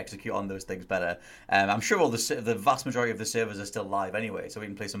time to execute on those things better. I'm sure all the vast majority of the servers are still live anyway, so we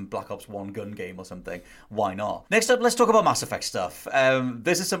can play some Black Ops 1 gun game or something. Why not? Next up, let's talk about Mass Effect stuff.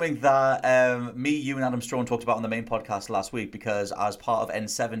 This is something that me, you, and Adam Strawn talked about on the main podcast last week, because as part of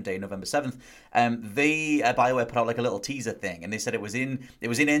N7 Day, November 7th, they BioWare put out like a little teaser thing, and they said it was in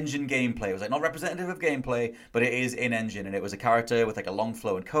engine gameplay. It was like not representative of gameplay, but it is in engine, and it was a character with like a long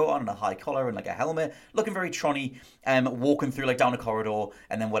flowing coat on and a high collar and like a helmet, looking very Tron-y, walking through like down a corridor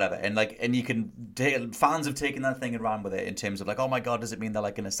and then whatever, and you can fans have taken that thing and ran with it in terms of like, oh my god, does it mean they're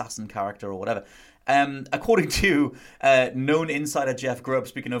like an assassin character or whatever? According to known insider Jeff Grubb,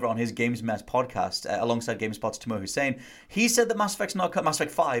 speaking over on his Games Mess podcast alongside GameSpot's Timo Hussein, he said that Mass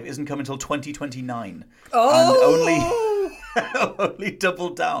Effect 5 isn't coming until 2029. And only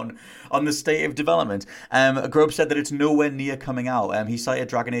doubled down on the state of development. Grubb said that it's nowhere near coming out. He cited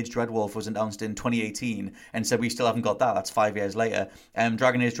Dragon Age Dreadwolf was announced in 2018 and said we still haven't got that. That's 5 years later.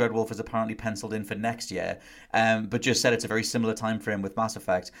 Dragon Age Dreadwolf is apparently penciled in for next year, but just said it's a very similar time frame with Mass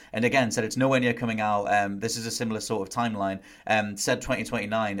Effect. And again, said it's nowhere near coming out. This is a similar sort of timeline. Said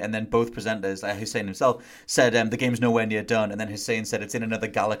 2029, and then both presenters, Hussein himself, said the game's nowhere near done, and then Hussein said it's in another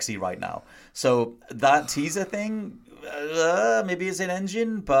galaxy right now. So that teaser thing, maybe it's in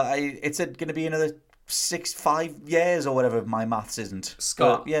engine, but it's going to be another 5 years or whatever. My maths isn't.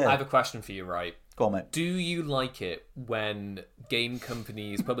 Scott, but, yeah. I have a question for you, right? Go on, mate. Do you like it when game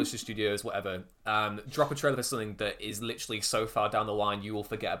companies, publisher studios, whatever, drop a trailer for something that is literally so far down the line you will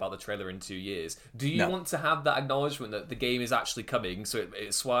forget about the trailer in 2 years? Do you want to have that acknowledgement that the game is actually coming, so it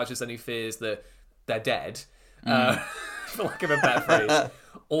assuages any fears that they're dead, for lack of a better phrase?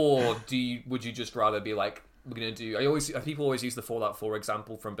 Or would you just rather be like, we're going to do... People always use the Fallout 4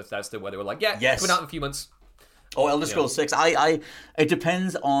 example from Bethesda where they were like, yes, coming out in a few months. Oh, Elder Scrolls 6. It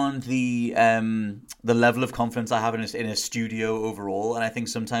depends on the level of confidence I have in a studio overall, and I think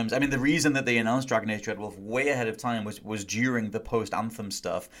sometimes, I mean, the reason that they announced Dragon Age Dreadwolf way ahead of time was during the post-Anthem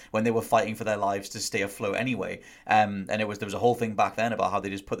stuff when they were fighting for their lives to stay afloat anyway. And there was a whole thing back then about how they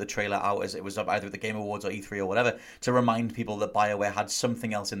just put the trailer out as it was either at the Game Awards or E3 or whatever to remind people that BioWare had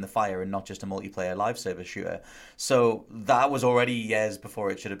something else in the fire and not just a multiplayer live service shooter. So that was already years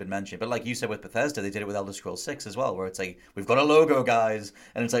before it should have been mentioned. But like you said with Bethesda, they did it with Elder Scrolls 6 as well, where it's like, we've got a logo, guys,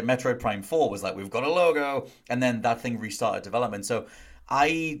 and it's like Metroid Prime 4 was like, we've got a logo, and then that thing restarted development. So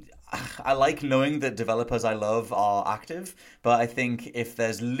I like knowing that developers I love are active, but I think if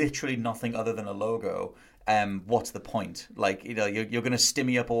there's literally nothing other than a logo, what's the point? Like, you know, you're going to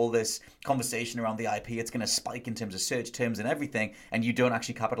stimmy up all this conversation around the IP. It's going to spike in terms of search terms and everything, and you don't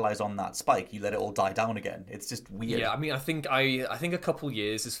actually capitalize on that spike. You let it all die down again. It's just weird. Yeah, I mean, I think a couple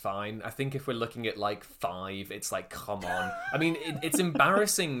years is fine. I think if we're looking at like 5, it's like, come on. I mean, it's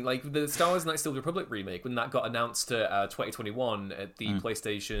embarrassing. Like the Star Wars Knights of the Republic remake, when that got announced at 2021 at the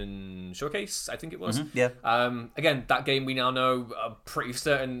PlayStation Showcase, I think it was. Yeah. Again, that game we now know pretty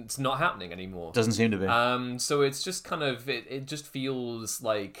certain it's not happening anymore. Doesn't seem to be. So it's just kind of it just feels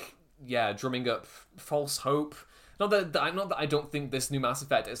like, yeah, drumming up false hope. Not that I don't think this new Mass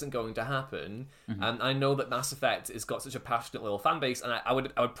Effect isn't going to happen, and I know that Mass Effect has got such a passionate little fan base, and I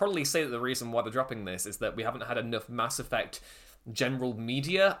would probably say that the reason why they're dropping this is that we haven't had enough Mass Effect general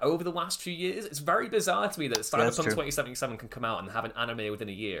media over the last few years. It's very bizarre to me that Cyberpunk 2077 can come out and have an anime within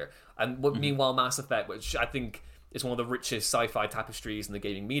a year, and meanwhile Mass Effect, which I think is one of the richest sci-fi tapestries in the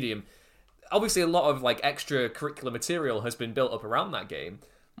gaming medium, obviously a lot of like extracurricular material has been built up around that game,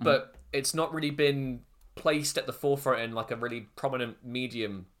 but it's not really been placed at the forefront in like a really prominent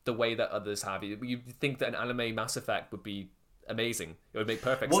medium the way that others have. You'd think that an anime Mass Effect would be amazing. It would make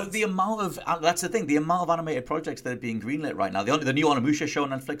perfect sense. Well, the amount of that's the thing. The amount of animated projects that are being greenlit right now. The new Onimusha show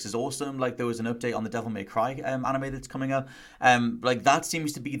on Netflix is awesome. Like there was an update on the Devil May Cry anime that's coming up. Like that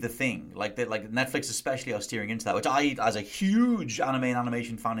seems to be the thing. Like Netflix especially are steering into that, which I, as a huge anime and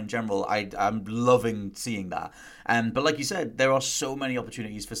animation fan in general, I'm loving seeing that. But like you said, there are so many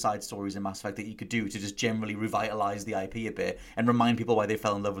opportunities for side stories in Mass Effect that you could do to just generally revitalize the IP a bit and remind people why they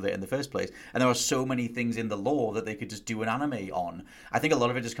fell in love with it in the first place. And there are so many things in the lore that they could just do an anime on. I think a lot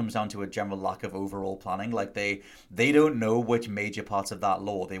of it just comes down to a general lack of overall planning. Like they don't know which major parts of that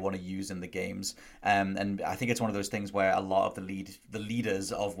lore they want to use in the games. And I think it's one of those things where a lot of the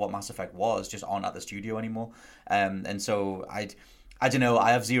leaders of what Mass Effect was just aren't at the studio anymore. And so I don't know,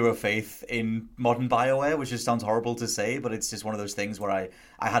 I have zero faith in modern BioWare, which just sounds horrible to say, but it's just one of those things where I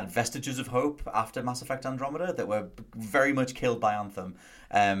had vestiges of hope after Mass Effect Andromeda that were very much killed by Anthem.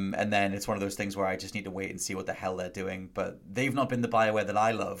 And then it's one of those things where I just need to wait and see what the hell they're doing. But they've not been the BioWare that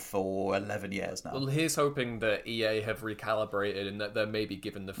I love for 11 years now. Well, here's hoping that EA have recalibrated and that they're maybe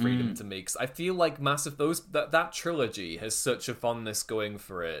given the freedom to make. I feel like that trilogy has such a fondness going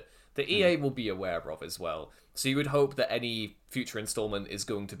for it that EA will be aware of as well. So you would hope that any future installment is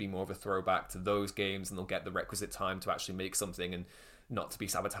going to be more of a throwback to those games, and they'll get the requisite time to actually make something and not to be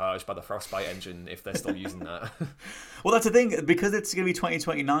sabotaged by the Frostbite engine if they're still using that. Well, that's the thing, because it's going to be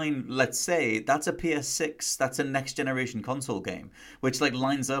 2029, let's say, that's a PS6, that's a next generation console game, which like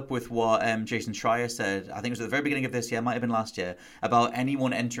lines up with what Jason Schreier said, I think it was at the very beginning of this year, might have been last year, about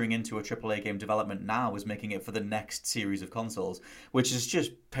anyone entering into a AAA game development now is making it for the next series of consoles, which is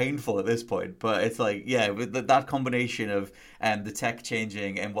just painful at this point. But it's like, yeah, with that combination of the tech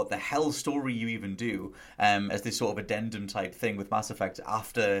changing and what the hell story you even do as this sort of addendum type thing with Mass Effect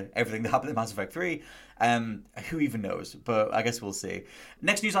after everything that happened in Mass Effect 3, who even knows? But I guess we'll see.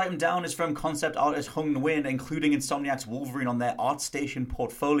 Next news item down is from concept artist Hung Nguyen, including Insomniac's Wolverine on their ArtStation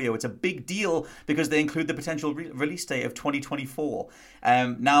portfolio. It's a big deal because they include the potential release date of 2024.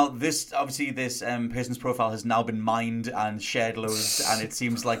 Now, this person's profile has now been mined and shared loads, and it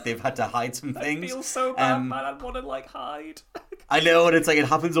seems like they've had to hide some things. I feel so bad, man. I want to hide. I know, and it's like it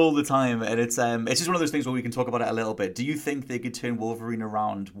happens all the time, and it's just one of those things where we can talk about it a little bit. Do you think they could turn Wolverine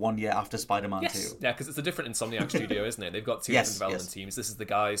around 1 year after Spider-Man 2? Yeah, because it's a different Insomniac studio, isn't it? They've got two different development teams. This is the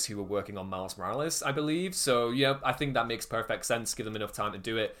guys who were working on Miles Morales, I believe. So yeah, I think that makes perfect sense. Give them enough time to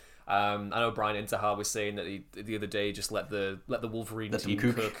do it. I know Brian Intihar was saying that the other day just let the Wolverine team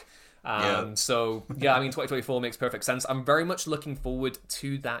cook. So yeah, I mean 2024 makes perfect sense. I'm very much looking forward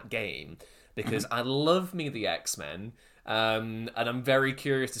to that game because I love me the X-Men. And I'm very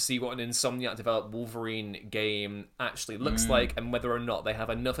curious to see what an Insomniac developed Wolverine game actually looks like, and whether or not they have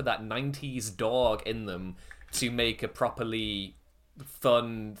enough of that 90s dog in them to make a properly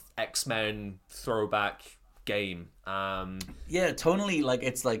fun X-Men throwback game. Yeah, tonally, like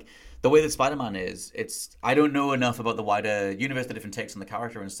it's like the way that Spider-Man is. I don't know enough about the wider universe, the different takes on the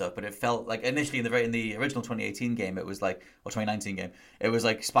character and stuff, but it felt like initially in the original 2018 game, it was like, or 2019 game, it was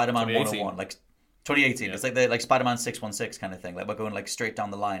like Spider-Man 101, like 2018. Yeah. It's like the Spider-Man 616 kind of thing. Like we're going like straight down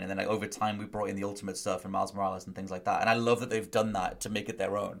the line, and then like over time we brought in the Ultimate stuff and Miles Morales and things like that. And I love that they've done that to make it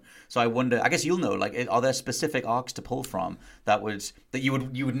their own. So I wonder. I guess you'll know. Like, are there specific arcs to pull from that you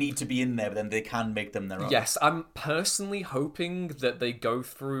would need to be in there, but then they can make them their own? Yes, I'm personally hoping that they go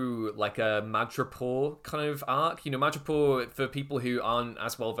through like a Madripoor kind of arc. You know, Madripoor, for people who aren't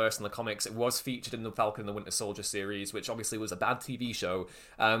as well versed in the comics, it was featured in the Falcon and the Winter Soldier series, which obviously was a bad TV show.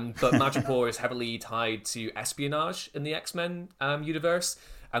 But Madripoor is heavily tied to espionage in the X-Men universe.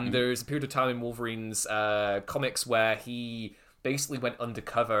 And there's a period of time in Wolverine's comics where he basically went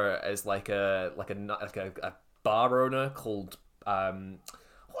undercover as like a bar owner called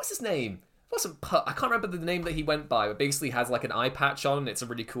what's his name? I can't remember the name that he went by, but basically has like an eye patch on. It's a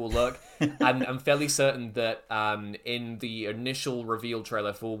really cool look, and I'm fairly certain that in the initial reveal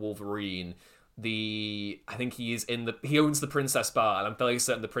trailer for Wolverine, he owns the Princess Bar, and I'm fairly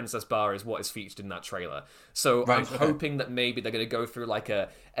certain the Princess Bar is what is featured in that trailer. So I'm hoping that maybe they're going to go through like an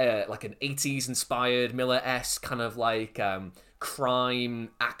 80s inspired Miller-esque kind of like crime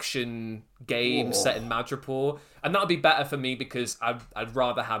action game set in Madripoor, and that would be better for me because I'd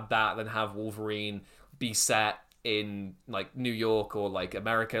rather have that than have Wolverine be set in like New York or like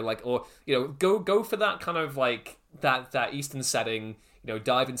America, like, or go for that kind of like that Eastern setting.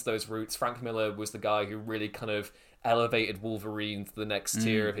 Dive into those roots. Frank Miller was the guy who really kind of elevated Wolverine to the next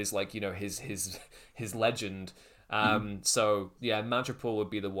tier of his like his legend. So yeah, Madripoor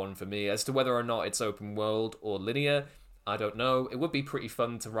would be the one for me. As to whether or not it's open world or linear, I don't know. It would be pretty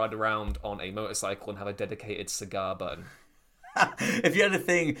fun to ride around on a motorcycle and have a dedicated cigar button. If you had a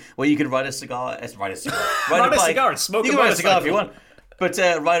thing where you could ride a cigar and smoke a cigar and smoke you a can ride motorcycle a cigar if you want. But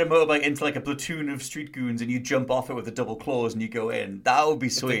ride a motorbike into like a platoon of street goons and you jump off it with the double claws and you go in. That would be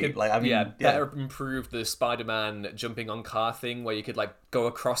sweet. Better improve the Spider-Man jumping on car thing where you could like go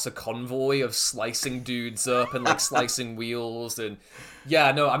across a convoy of slicing dudes up and like slicing wheels and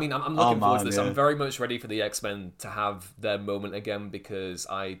I'm looking forward to this. I'm very much ready for the X-Men to have their moment again because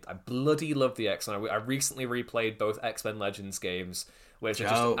I bloody love the X-Men. I recently replayed both X-Men Legends games, which are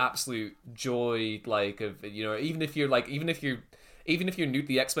just absolute joy. Like even if you're new to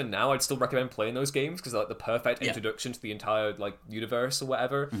the X-Men now, I'd still recommend playing those games because they're like the perfect introduction to the entire like universe or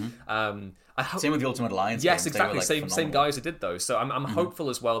whatever. Same with the Ultimate Alliance. Yes, games. exactly. Were, like, same guys who did those. So I'm hopeful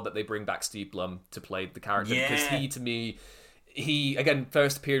as well that they bring back Steve Blum to play the character because he to me, again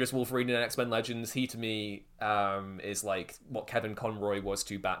first appeared as Wolverine in X-Men Legends. He to me is like what Kevin Conroy was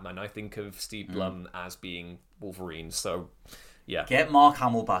to Batman. I think of Steve Blum as being Wolverine. So. Yeah. Get Mark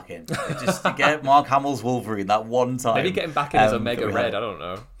Hamill back in. Just get Mark Hamill's Wolverine that one time. Maybe get him back in as Omega Red. I don't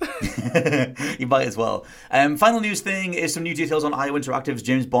know. You might as well. Final news thing is some new details on IO Interactive's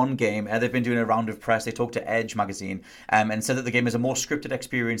James Bond game. They've been doing a round of press. They talked to Edge magazine and said that the game is a more scripted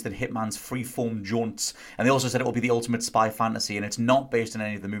experience than Hitman's free-form jaunts. And they also said it will be the ultimate spy fantasy, and it's not based on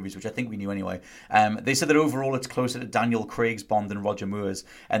any of the movies, which I think we knew anyway. They said that overall it's closer to Daniel Craig's Bond than Roger Moore's,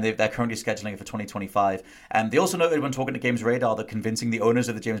 and they're currently scheduling it for 2025. They also noted when talking to Games Radar that convincing the owners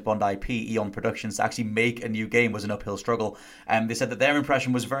of the James Bond IP, Eon Productions, to actually make a new game was an uphill struggle. They said that their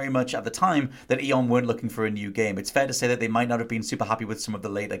impression was very much at the time that Eon weren't looking for a new game. It's fair to say that they might not have been super happy with some of the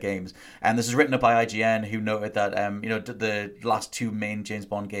later games. And this is written up by IGN, who noted that the last two main James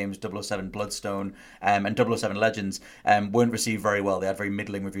Bond games, 007 Bloodstone and 007 Legends, weren't received very well. They had very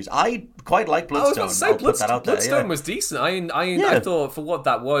middling reviews. I quite like Bloodstone. Bloodstone was decent. I thought for what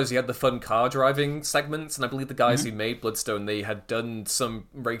that was, you had the fun car driving segments, and I believe the guys who made Bloodstone, they had done some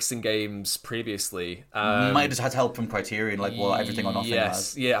racing games previously. Might have just had help from Criterion, like Everything or Nothing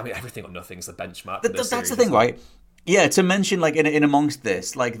has. Yeah, I mean, Everything or Nothing's the benchmark. That's the thing, right? Yeah, to mention, like, in amongst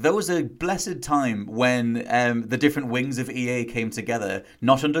this, like, there was a blessed time when the different wings of EA came together,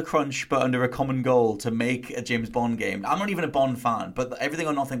 not under crunch, but under a common goal to make a James Bond game. I'm not even a Bond fan, but Everything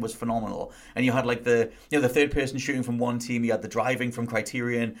or Nothing was phenomenal. And you had, like, the third-person shooting from one team, you had the driving from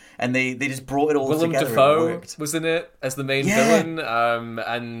Criterion, and they just brought it all together. Willem Dafoe was in it as the main villain.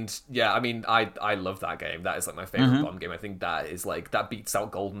 And, yeah, I mean, I love that game. That is, like, my favorite Bond game. I think that is, like, that beats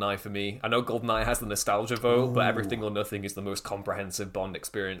out GoldenEye for me. I know GoldenEye has the nostalgia vote, but Everything or Nothing is the most comprehensive Bond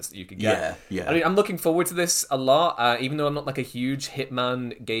experience that you could get. Yeah. I mean, I'm looking forward to this a lot. Even though I'm not like a huge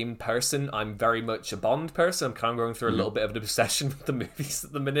Hitman game person, I'm very much a Bond person. I'm kind of going through a little bit of an obsession with the movies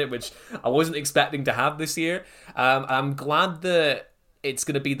at the minute, which I wasn't expecting to have this year. I'm glad that it's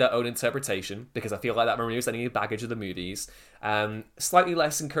going to be their own interpretation because I feel like that removes any baggage of the movies. Slightly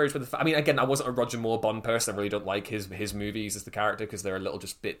less encouraged with the I mean, again, I wasn't a Roger Moore Bond person. I really don't like his movies as the character because they're a little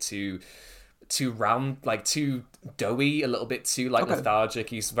just bit too round, like too doughy, a little bit too like lethargic.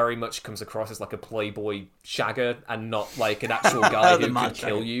 He's very much comes across as like a playboy shagger and not like an actual guy who could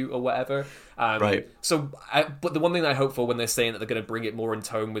kill you or whatever. Right. So, but the one thing I hope for when they're saying that they're going to bring it more in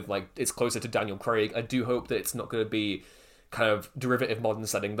tone with like it's closer to Daniel Craig, I do hope that it's not going to be kind of derivative modern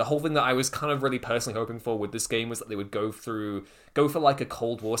setting. The whole thing that I was kind of really personally hoping for with this game was that they would go for like a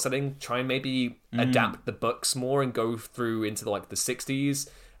Cold War setting, try and maybe adapt the books more and go through into like the 60s.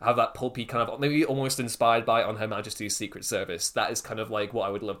 Have that pulpy kind of, maybe almost inspired by On Her Majesty's Secret Service. That is kind of like what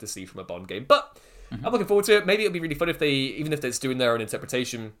I would love to see from a Bond game. But I'm looking forward to it. Maybe it'll be really fun if even if it's doing their own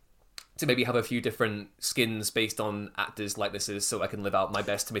interpretation, to maybe have a few different skins based on actors' likenesses so I can live out my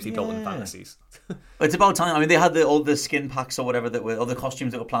best Timothy Dalton fantasies. It's about time. I mean, they had all the skin packs or whatever or the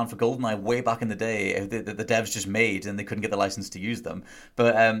costumes that were planned for GoldenEye way back in the day that the devs just made and they couldn't get the license to use them.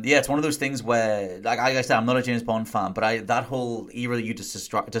 But it's one of those things where, like I said, I'm not a James Bond fan, but that whole era that you just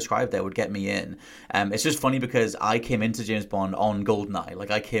described there would get me in. It's just funny because I came into James Bond on GoldenEye.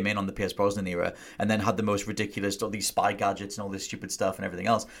 Like, I came in on the Pierce Brosnan era and then had the most ridiculous, all these spy gadgets and all this stupid stuff and everything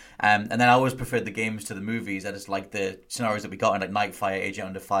else. And then I always preferred the games to the movies. I just like the scenarios that we got in, like Nightfire, Agent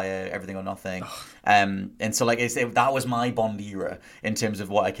Under Fire, Everything or Nothing. And so, like, that was my Bond era in terms of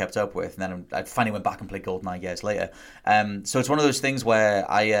what I kept up with. And then I finally went back and played GoldenEye years later. So it's one of those things where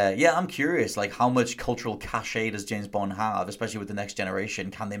I'm curious, like, how much cultural cachet does James Bond have, especially with the next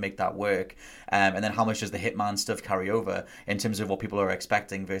generation? Can they make that work? And then how much does the Hitman stuff carry over in terms of what people are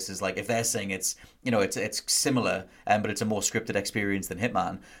expecting versus, like, if they're saying it's similar, but it's a more scripted experience than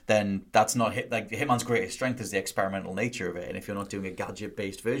Hitman, then that's not Hitman's greatest strength is the experimental nature of it. And if you're not doing a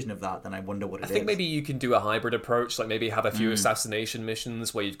gadget-based version of that, then I wonder what it is. I think maybe you can do a hybrid approach, like maybe have a few assassination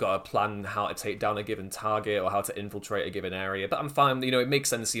missions where you've got to plan how to take down a given target or how to infiltrate a given area. But I'm fine, it makes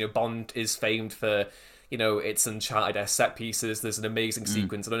sense. Bond is famed for, its Uncharted set pieces. There's an amazing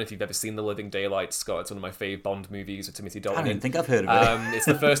sequence. I don't know if you've ever seen The Living Daylights, Scott. It's one of my fave Bond movies with Timothy Dalton. I don't think I've heard of it. It's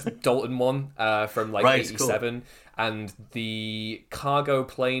the first Dalton one from like 87. Cool. And the cargo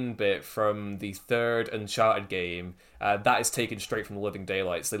plane bit from the third Uncharted game, that is taken straight from The Living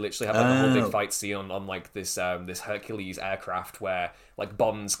Daylights. They literally have a whole big fight scene on like this Hercules aircraft where like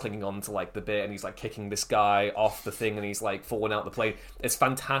Bond's clinging on to like the bit and he's like kicking this guy off the thing and he's like falling out the plane. It's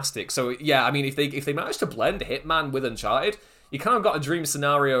fantastic. So yeah, I mean, if they manage to blend Hitman with Uncharted, you kind of got a dream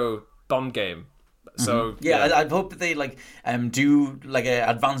scenario Bond game. So I hope that they do like an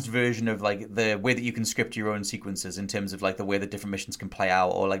advanced version of like the way that you can script your own sequences in terms of like the way that different missions can play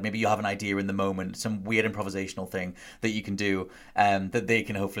out, or like maybe you have an idea in the moment, some weird improvisational thing that you can do that they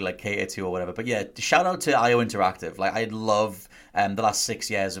can hopefully like cater to or whatever. But yeah, shout out to IO Interactive. Like, I love the last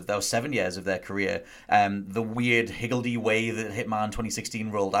 7 years of their career, the weird higgledy way that Hitman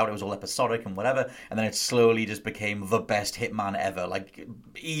 2016 rolled out. It was all episodic and whatever, and then it slowly just became the best Hitman ever, like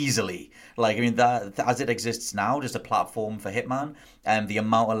easily. Like, I mean, that as it exists now, just a platform for Hitman, and the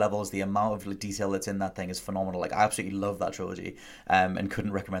amount of levels, the amount of detail that's in that thing is phenomenal. Like, I absolutely love that trilogy, and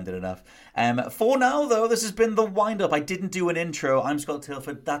couldn't recommend it enough. For now, though, this has been the wind up. I didn't do an intro. I'm Scott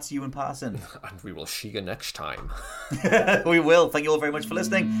Tilford. That's Ewan Parson. And we will see you next time. We will. Thank you all very much for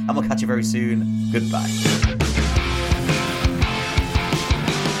listening, and we'll catch you very soon. Goodbye.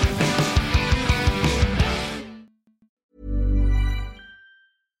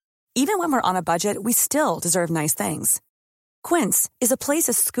 Even when we're on a budget, we still deserve nice things. Quince is a place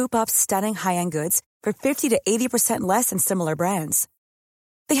to scoop up stunning high-end goods for 50 to 80% less than similar brands.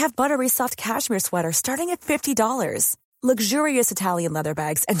 They have buttery soft cashmere sweaters starting at $50, luxurious Italian leather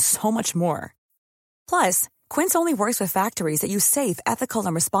bags, and so much more. Plus, Quince only works with factories that use safe, ethical,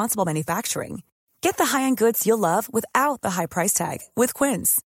 and responsible manufacturing. Get the high-end goods you'll love without the high price tag with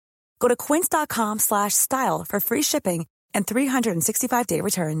Quince. Go to quince.com/style for free shipping and 365-day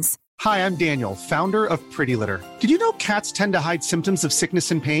returns. Hi, I'm Daniel, founder of Pretty Litter. Did you know cats tend to hide symptoms of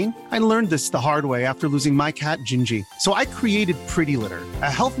sickness and pain? I learned this the hard way after losing my cat, Gingy. So I created Pretty Litter, a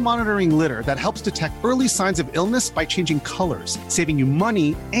health monitoring litter that helps detect early signs of illness by changing colors, saving you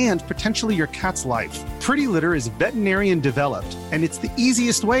money and potentially your cat's life. Pretty Litter is veterinarian developed, and it's the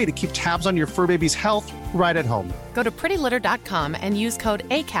easiest way to keep tabs on your fur baby's health right at home. Go to prettylitter.com and use code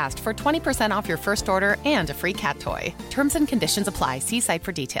ACAST for 20% off your first order and a free cat toy. Terms and conditions apply. See site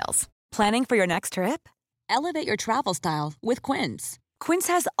for details. Planning for your next trip? Elevate your travel style with Quince. Quince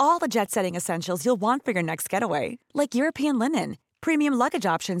has all the jet-setting essentials you'll want for your next getaway, like European linen, premium luggage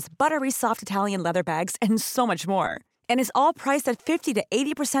options, buttery soft Italian leather bags, and so much more. And is all priced at 50 to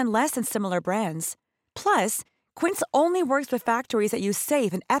 80% less than similar brands. Plus, Quince only works with factories that use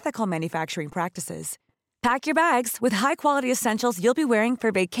safe and ethical manufacturing practices. Pack your bags with high-quality essentials you'll be wearing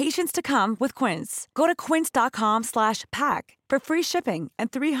for vacations to come with Quince. Go to quince.com/pack for free shipping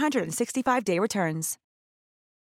and 365-day returns.